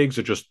 5 leagues,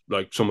 or just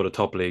like some of the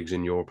top leagues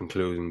in Europe,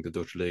 including the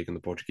Dutch league and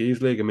the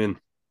Portuguese league. I mean,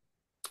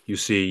 you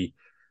see,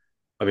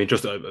 I mean,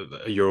 just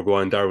a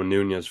Uruguayan Darwin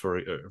Nunez, for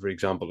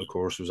example, of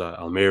course, was at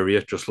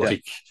Almeria, just Yeah,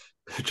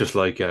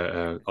 like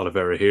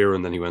Oliveira here,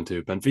 and then he went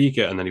to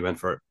Benfica, and then he went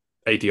for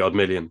 80 odd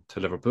million to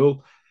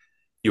Liverpool.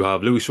 You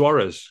have Luis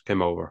Suarez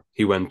came over.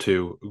 He went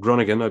to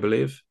Groningen, I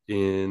believe.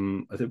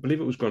 I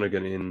believe it was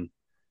Groningen in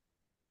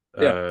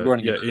yeah,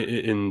 Groningen.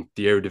 in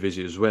the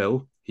Eredivisie as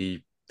well.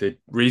 He did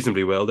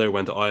reasonably well there.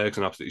 Went to Ajax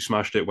and absolutely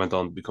smashed it. Went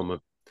on to become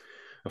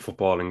a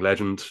footballing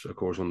legend. Of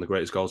course, one of the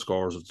greatest goal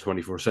scorers of the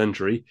 21st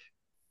century.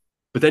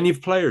 But then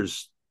you've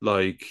players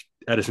like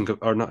not Edison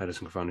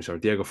Cavani, sorry,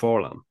 Diego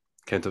Forlan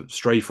came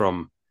straight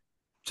from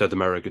South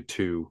America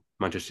to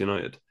Manchester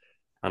United,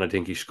 and I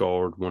think he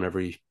scored one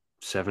every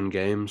 7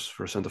 games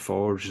for a centre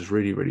forward, which is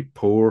really, really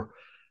poor.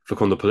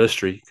 Facundo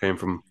Pellistri came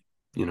from,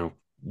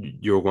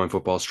 Uruguayan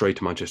football straight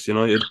to Manchester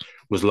United,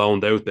 was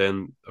loaned out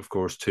then, of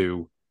course,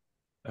 to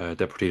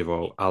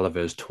Deportivo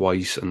Alaves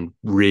twice and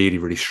really,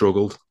 really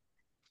struggled,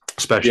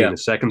 especially in Yeah, the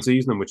second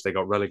season in which they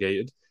got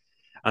relegated.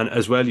 And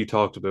as well, you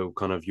talked about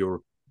kind of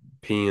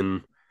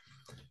European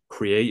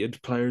created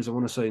players, I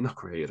want to say, not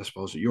created, I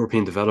suppose,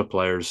 European developed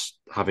players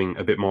having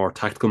a bit more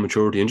tactical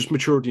maturity and just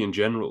maturity in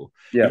general.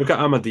 You yeah, look at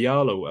Amad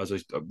Diallo, as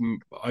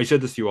I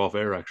said this to you off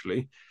air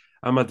actually.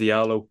 Amad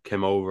Diallo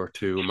came over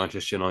to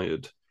Manchester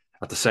United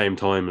at the same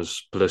time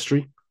as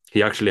Pellistri.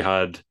 He actually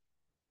had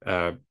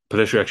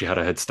Pellistri actually had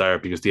a head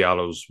start because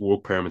Diallo's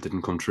work permit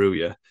didn't come through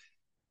yet.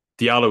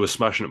 Diallo is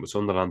smashing it with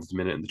Sunderland at the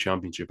minute in the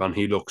Championship, and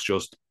he looks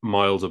just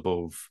miles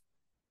above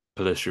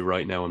Pellistri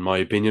right now, in my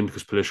opinion,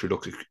 because Pellistri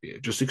looks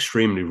just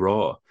extremely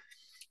raw.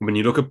 When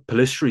you look at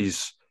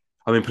Pellistri's,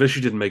 I mean,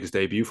 Pellistri didn't make his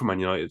debut for Man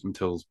United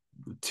until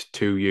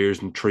 2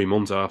 years and 3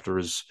 months after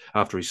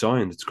he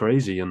signed. It's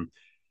crazy, and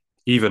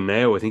even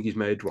now, I think he's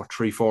made what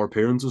 3, 4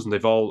 appearances, and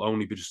they've all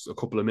only been just a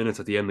couple of minutes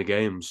at the end of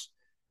games.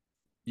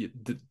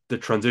 The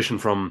transition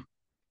from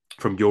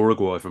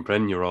Uruguay, from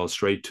Penarol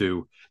straight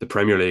to the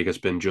Premier League has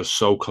been just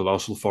so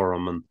colossal for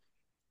him. And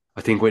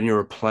I think when you're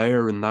a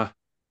player in that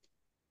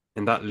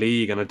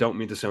league, and I don't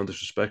mean to sound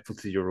disrespectful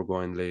to the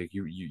Uruguayan league,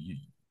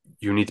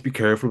 you need to be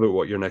careful about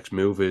what your next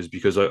move is,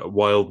 because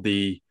while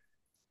the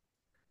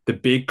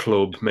big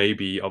club may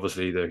be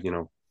obviously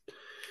the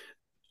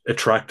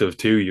attractive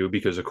to you,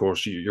 because of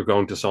course you're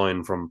going to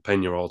sign from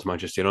Penarol to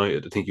Manchester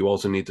United, I think you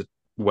also need to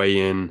weigh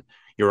in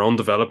your own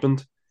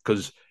development,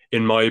 because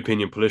in my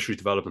opinion, Pellistri's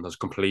development has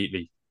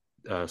completely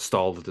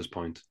stalled at this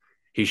point.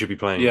 He should be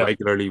playing Yeah,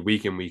 regularly,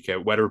 week in, week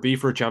out, whether it be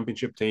for a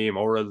championship team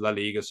or a La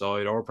Liga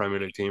side or a Premier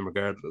League team,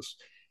 regardless.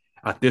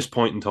 At this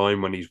point in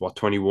time, when he's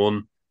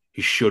 21,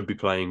 he should be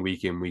playing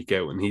week in, week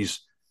out. And he's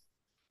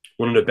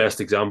one of the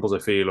best examples, I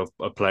feel, of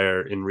a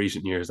player in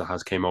recent years that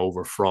has came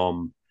over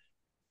from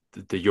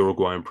the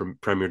Uruguayan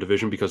Premier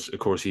Division, because, of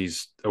course,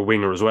 he's a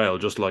winger as well,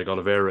 just like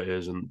Oliveira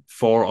is. And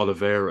for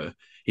Oliveira,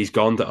 he's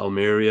gone to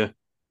Almeria.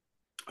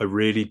 I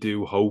really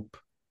do hope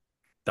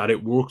that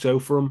it works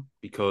out for him,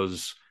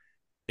 because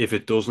if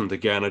it doesn't,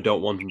 again, I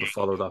don't want him to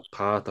follow that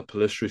path that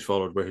Pellistri's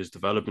followed, where his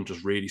development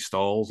just really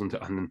stalls, and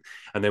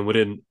then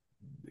within,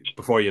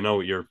 before you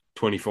know it, you're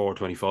 24,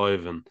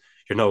 25, and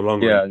you're no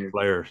longer a yeah.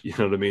 player. You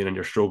know what I mean? And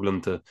you're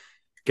struggling to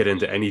get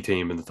into any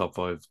team in the top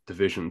 5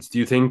 divisions. Do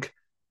you think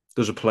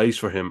there's a place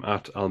for him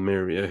at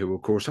Almeria, who,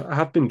 of course,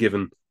 have been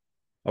given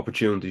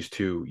opportunities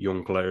to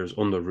young players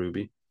under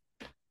Ruby?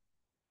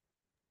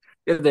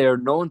 Yeah, they are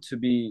known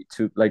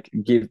to like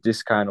give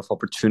this kind of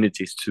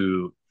opportunities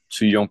to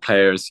young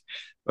players.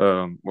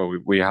 Well,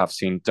 we have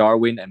seen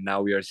Darwin, and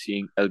now we are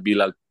seeing El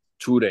Bilal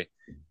Toure,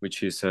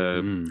 which is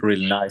a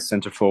really nice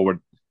center forward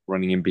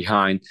running in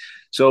behind.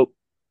 So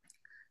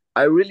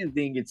I really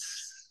think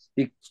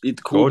it could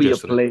Scored be a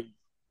yesterday. play.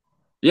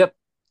 Yep,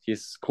 he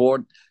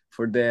scored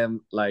for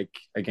them like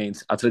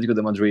against Atletico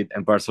de Madrid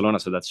and Barcelona,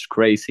 so that's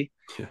crazy.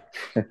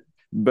 Yeah.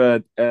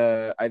 But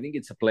I think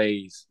it's a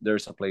place.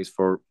 There's a place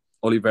for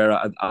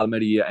Oliveira at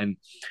Almeria, and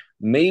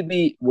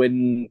maybe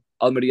when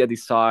Almeria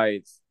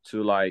decides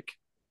to like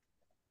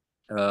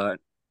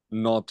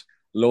not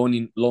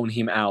loan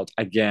him out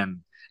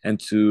again and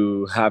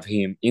to have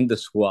him in the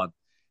squad,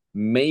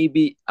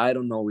 maybe I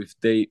don't know if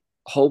they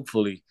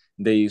hopefully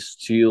they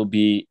still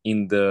be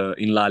in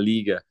La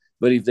Liga,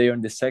 but if they are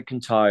in the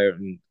second tier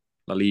in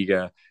La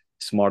Liga,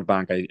 Smart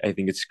Bank, I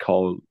think it's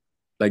called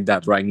like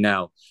that right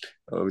now,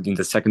 in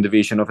the second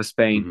division of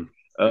Spain.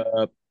 Mm-hmm.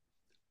 Uh,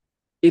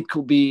 it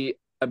could be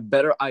a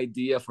better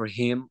idea for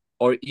him,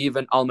 or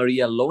even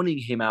Almeria loaning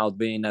him out,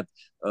 being at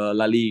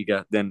La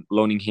Liga, than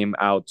loaning him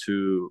out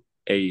to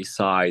a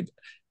side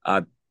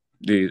at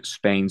the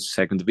Spain's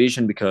second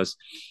division, because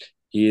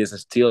he is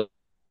still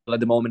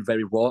at the moment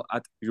very raw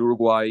at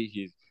Uruguay.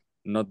 He's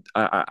not.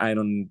 I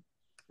don't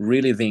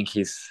really think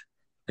he's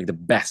like the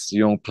best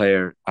young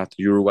player at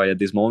Uruguay at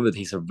this moment.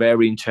 He's a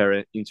very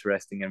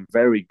interesting and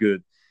very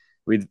good,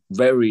 with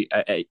very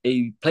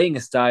a playing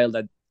style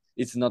that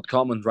it's not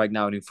common right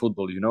now in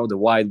football. You know, the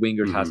wide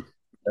wingers Mm-hmm.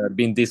 has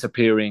been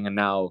disappearing, and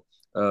now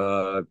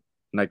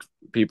like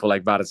people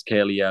like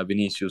Kvaratskhelia,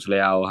 Vinicius,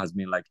 Leao has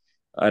been like,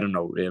 I don't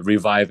know,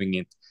 reviving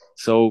it.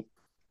 So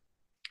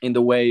in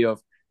the way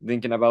of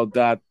thinking about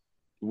that,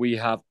 we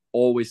have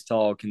always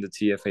talked in the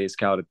TFA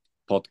Scouted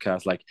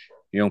podcast like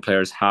young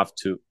players have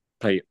to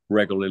play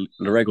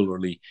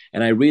regularly,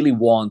 and I really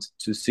want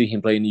to see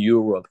him play in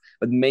Europe,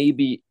 but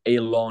maybe a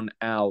loan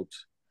out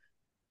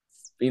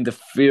in the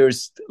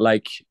first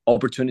like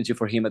opportunity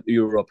for him at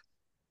Europe,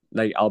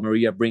 like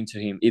Almeria bring to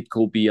him, it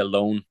could be a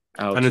loan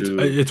out And to.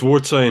 it's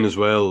worth saying as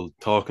well,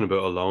 talking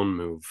about a loan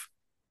move.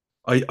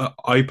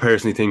 I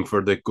personally think,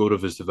 for the good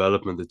of his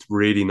development, it's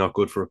really not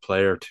good for a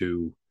player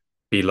to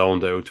be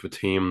loaned out to a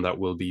team that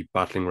will be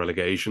battling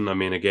relegation. I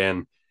mean,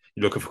 again,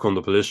 you look at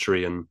Facundo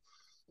Pellistri, and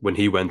when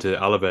he went to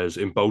Alaves,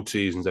 in both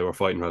seasons they were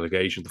fighting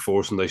relegation. The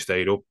first one they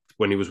stayed up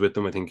when he was with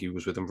them. I think he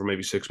was with them for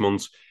maybe 6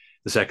 months.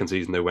 The second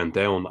season they went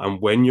down.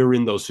 And when you're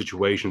in those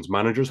situations,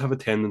 managers have a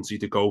tendency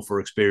to go for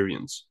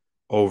experience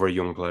over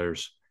young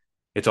players.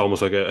 It's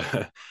almost like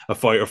a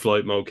fight or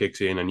flight mode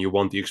kicks in, and you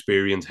want the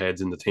experienced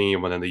heads in the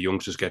team, and then the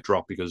youngsters get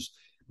dropped because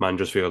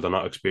managers feel they're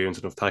not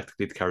experienced enough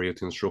tactically to carry out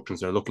the instructions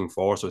they're looking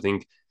for. So I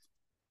think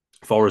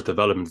for his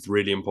development, it's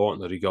really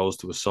important that he goes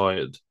to a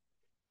side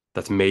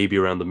that's maybe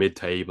around the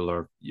mid-table,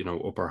 or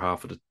upper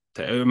half of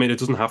the. I mean, it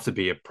doesn't have to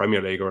be a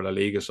Premier League or a La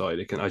Liga side.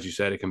 It can, as you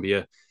said, it can be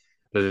a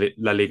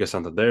La Liga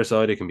Santander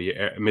side. It can be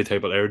a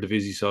mid-table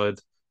Eredivisie side,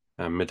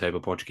 and mid-table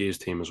Portuguese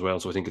team as well.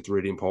 So I think it's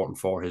really important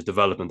for his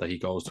development that he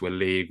goes to a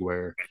league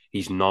where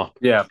he's not.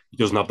 Yeah, He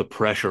doesn't have the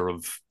pressure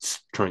of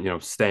trying,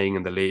 staying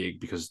in the league,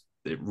 because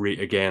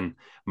again,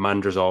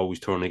 managers always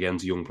turn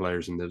against young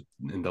players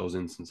in those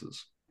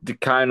instances. the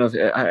kind of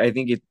I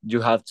think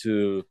you have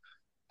to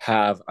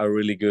have a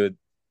really good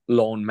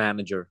loan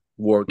manager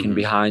working Mm-hmm.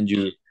 behind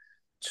you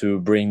to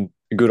bring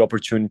good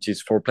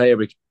opportunities for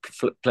players.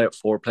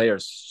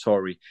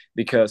 Sorry,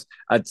 because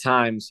at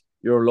times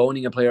you're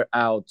loaning a player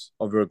out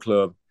of your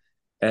club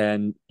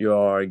and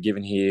you're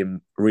giving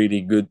him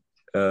really good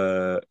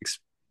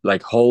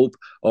like hope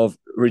of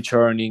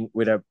returning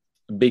with a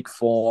big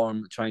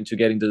form, trying to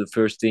get into the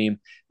first team,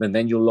 and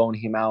then you loan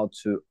him out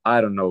to,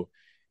 I don't know,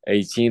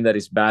 a team that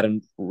is bad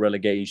in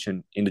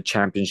relegation in the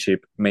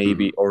championship,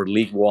 maybe, or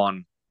League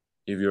One,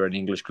 if you're an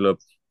English club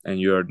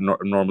and you're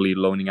normally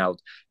loaning out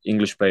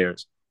English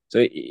players.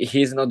 So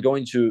he's not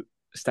going to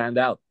stand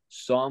out.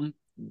 Some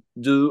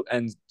do,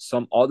 and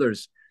some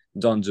others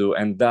don't do,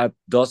 and that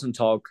doesn't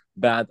talk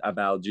bad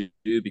about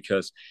you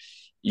because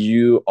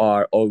you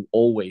are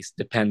always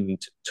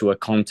dependent to a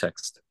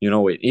context. You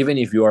know, even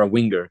if you are a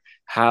winger,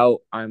 how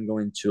I'm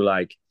going to,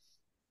 like,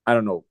 I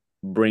don't know,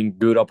 bring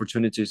good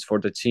opportunities for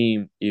the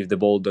team if the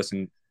ball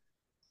doesn't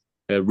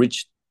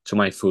reach to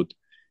my foot.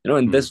 You know,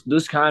 and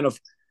those kind of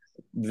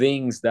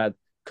things that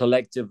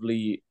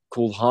collectively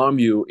could harm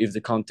you if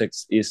the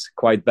context is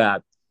quite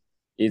bad.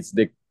 It's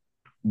the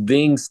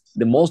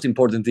most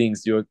important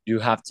things you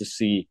have to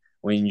see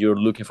when you're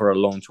looking for a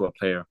loan to a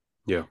player.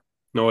 Yeah,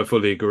 no, I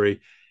fully agree.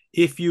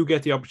 If you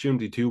get the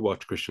opportunity to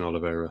watch Christian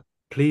Oliveira,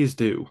 please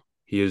do.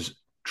 He is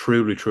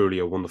truly, truly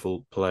a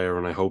wonderful player,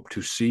 and I hope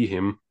to see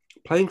him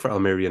playing for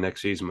Almeria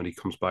next season when he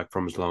comes back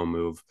from his loan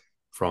move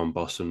from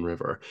Boston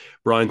River.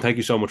 Brian, thank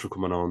you so much for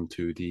coming on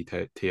to the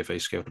TFA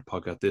Scouted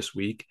podcast this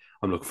week.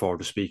 I'm looking forward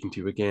to speaking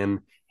to you again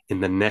in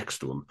the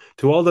next one.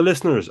 To all the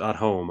listeners at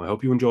home, I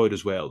hope you enjoyed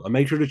as well. And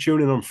make sure to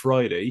tune in on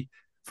Friday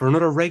for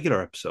another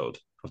regular episode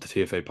of the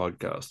TFA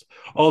podcast.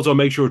 Also,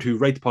 make sure to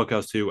rate the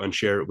podcast too and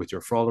share it with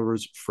your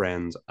followers,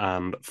 friends,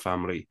 and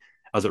family,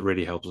 as it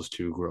really helps us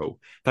to grow.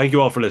 Thank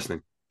you all for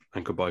listening,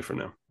 and goodbye for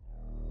now.